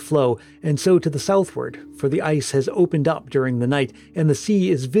round the floe, and so to the southward, for the ice has opened up during the night, and the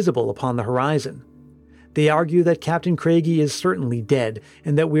sea is visible upon the horizon. They argue that Captain Craigie is certainly dead,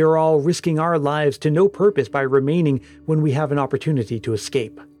 and that we are all risking our lives to no purpose by remaining when we have an opportunity to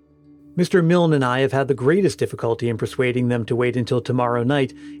escape. Mr. Milne and I have had the greatest difficulty in persuading them to wait until tomorrow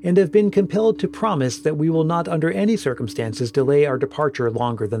night, and have been compelled to promise that we will not under any circumstances delay our departure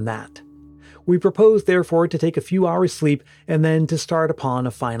longer than that. We propose, therefore, to take a few hours' sleep, and then to start upon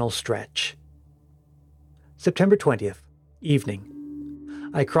a final stretch. September 20th, evening.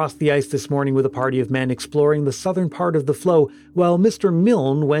 I crossed the ice this morning with a party of men exploring the southern part of the floe, while Mr.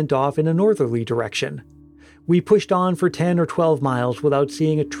 Milne went off in a northerly direction. We pushed on for 10 or 12 miles without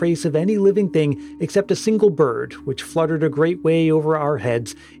seeing a trace of any living thing except a single bird, which fluttered a great way over our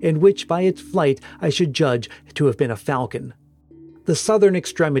heads, and which, by its flight, I should judge to have been a falcon. The southern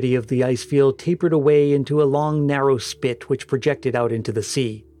extremity of the ice field tapered away into a long, narrow spit which projected out into the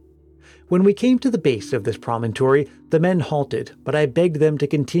sea. When we came to the base of this promontory, the men halted, but I begged them to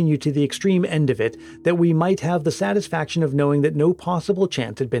continue to the extreme end of it, that we might have the satisfaction of knowing that no possible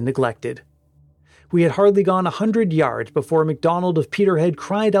chance had been neglected. We had hardly gone 100 yards before MacDonald of Peterhead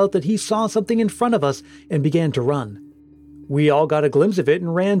cried out that he saw something in front of us and began to run. We all got a glimpse of it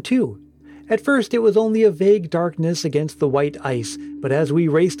and ran too. At first it was only a vague darkness against the white ice, but as we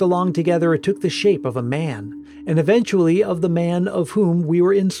raced along together it took the shape of a man, and eventually of the man of whom we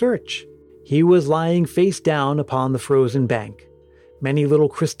were in search. He was lying face down upon the frozen bank. Many little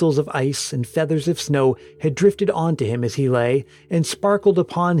crystals of ice and feathers of snow had drifted onto him as he lay, and sparkled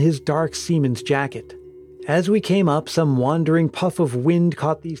upon his dark seaman's jacket. As we came up, some wandering puff of wind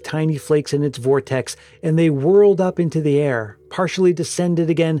caught these tiny flakes in its vortex, and they whirled up into the air, partially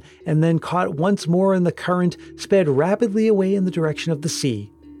descended again, and then caught once more in the current, sped rapidly away in the direction of the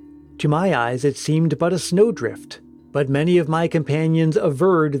sea. To my eyes it seemed but a snowdrift, but many of my companions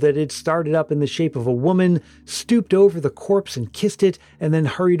averred that it started up in the shape of a woman, stooped over the corpse and kissed it, and then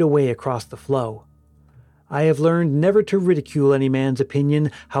hurried away across the floe. I have learned never to ridicule any man's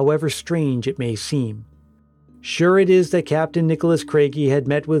opinion, however strange it may seem. Sure it is that Captain Nicholas Craigie had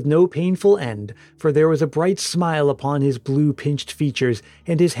met with no painful end, for there was a bright smile upon his blue-pinched features,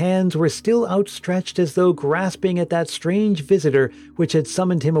 and his hands were still outstretched as though grasping at that strange visitor which had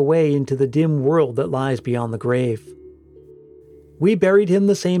summoned him away into the dim world that lies beyond the grave. We buried him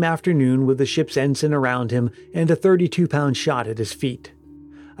the same afternoon with the ship's ensign around him and a 32-pound shot at his feet.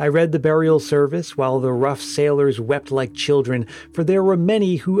 I read the burial service while the rough sailors wept like children, for there were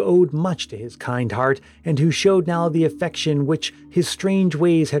many who owed much to his kind heart and who showed now the affection which his strange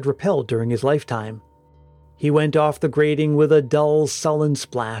ways had repelled during his lifetime. He went off the grating with a dull, sullen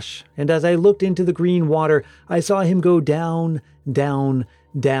splash, and as I looked into the green water, I saw him go down, down,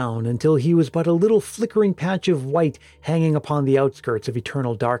 down, until he was but a little flickering patch of white hanging upon the outskirts of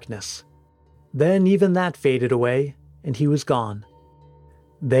eternal darkness. Then even that faded away, and he was gone.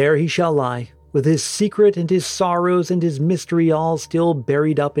 There he shall lie, with his secret and his sorrows and his mystery all still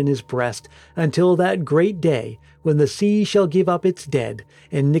buried up in his breast, until that great day when the sea shall give up its dead,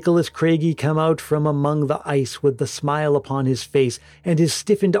 and Nicholas Craigie come out from among the ice with the smile upon his face and his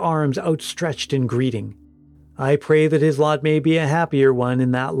stiffened arms outstretched in greeting. I pray that his lot may be a happier one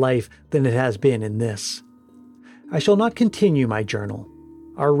in that life than it has been in this. I shall not continue my journal.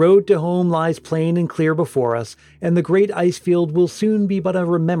 Our road to home lies plain and clear before us, and the great ice field will soon be but a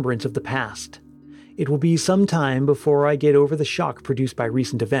remembrance of the past. It will be some time before I get over the shock produced by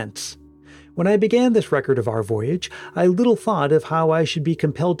recent events. When I began this record of our voyage, I little thought of how I should be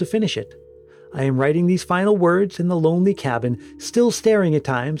compelled to finish it. I am writing these final words in the lonely cabin, still staring at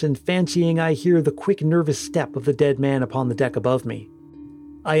times and fancying I hear the quick nervous step of the dead man upon the deck above me.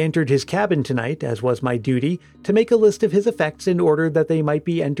 I entered his cabin tonight, as was my duty, to make a list of his effects in order that they might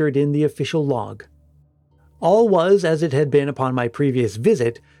be entered in the official log. All was as it had been upon my previous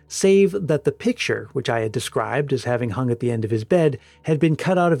visit, save that the picture, which I had described as having hung at the end of his bed, had been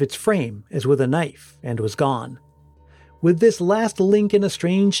cut out of its frame, as with a knife, and was gone. With this last link in a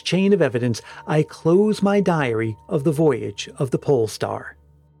strange chain of evidence, I close my diary of the voyage of the Polestar.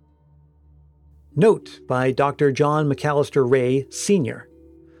 Note by Dr. John McAllister Ray, Sr.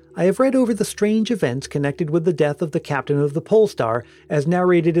 I have read over the strange events connected with the death of the captain of the Polestar as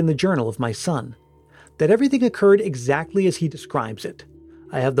narrated in the journal of my son. That everything occurred exactly as he describes it.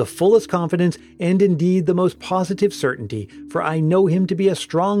 I have the fullest confidence and indeed the most positive certainty, for I know him to be a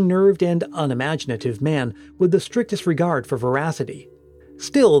strong-nerved and unimaginative man with the strictest regard for veracity.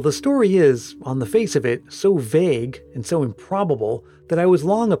 Still, the story is, on the face of it, so vague and so improbable that I was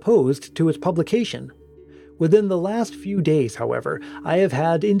long opposed to its publication. Within the last few days, however, I have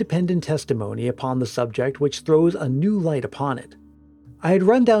had independent testimony upon the subject which throws a new light upon it. I had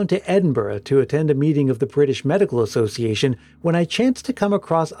run down to Edinburgh to attend a meeting of the British Medical Association when I chanced to come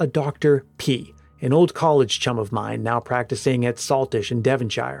across a Dr. P., an old college chum of mine now practicing at Saltish in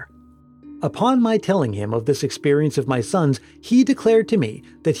Devonshire. Upon my telling him of this experience of my son's, he declared to me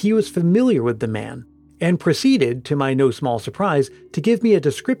that he was familiar with the man, and proceeded, to my no small surprise, to give me a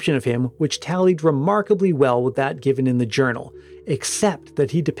description of him which tallied remarkably well with that given in the journal, except that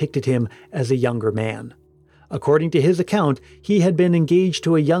he depicted him as a younger man. According to his account, he had been engaged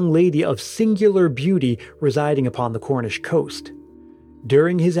to a young lady of singular beauty residing upon the Cornish coast.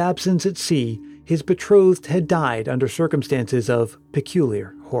 During his absence at sea, his betrothed had died under circumstances of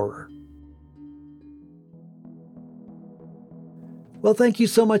peculiar horror. Well, thank you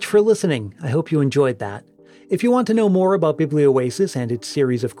so much for listening. I hope you enjoyed that. If you want to know more about Biblioasis and its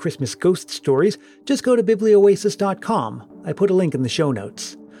series of Christmas ghost stories, just go to biblioasis.com. I put a link in the show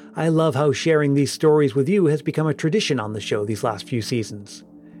notes. I love how sharing these stories with you has become a tradition on the show these last few seasons.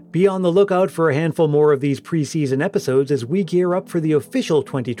 Be on the lookout for a handful more of these pre-season episodes as we gear up for the official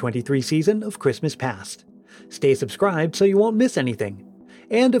 2023 season of Christmas Past. Stay subscribed so you won't miss anything.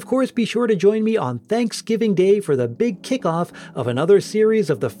 And of course, be sure to join me on Thanksgiving Day for the big kickoff of another series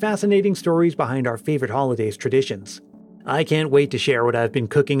of the fascinating stories behind our favorite holidays traditions. I can't wait to share what I've been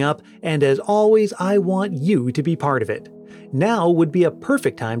cooking up, and as always, I want you to be part of it. Now would be a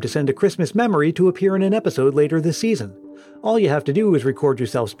perfect time to send a Christmas memory to appear in an episode later this season. All you have to do is record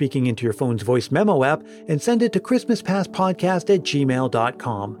yourself speaking into your phone's voice memo app and send it to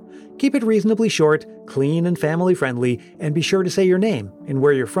christmaspastpodcast@gmail.com. Keep it reasonably short, clean and family friendly, and be sure to say your name and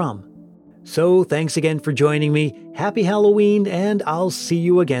where you're from. So thanks again for joining me, happy Halloween, and I'll see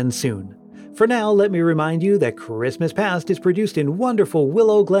you again soon. For now, let me remind you that Christmas Past is produced in wonderful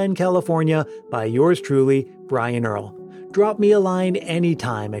Willow Glen, California by yours truly, Brian Earl. Drop me a line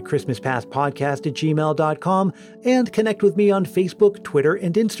anytime at christmaspastpodcast@gmail.com and connect with me on Facebook, Twitter,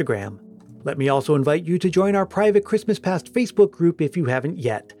 and Instagram. Let me also invite you to join our private Christmas Past Facebook group if you haven't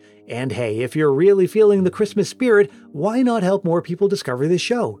yet. And hey, if you're really feeling the Christmas spirit, why not help more people discover this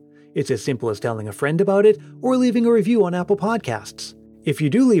show? It's as simple as telling a friend about it or leaving a review on Apple Podcasts. If you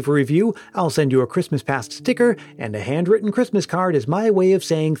do leave a review, I'll send you a Christmas Past sticker, and a handwritten Christmas card is my way of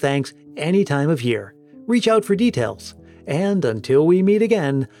saying thanks any time of year. Reach out for details. And until we meet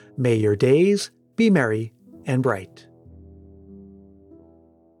again, may your days be merry and bright.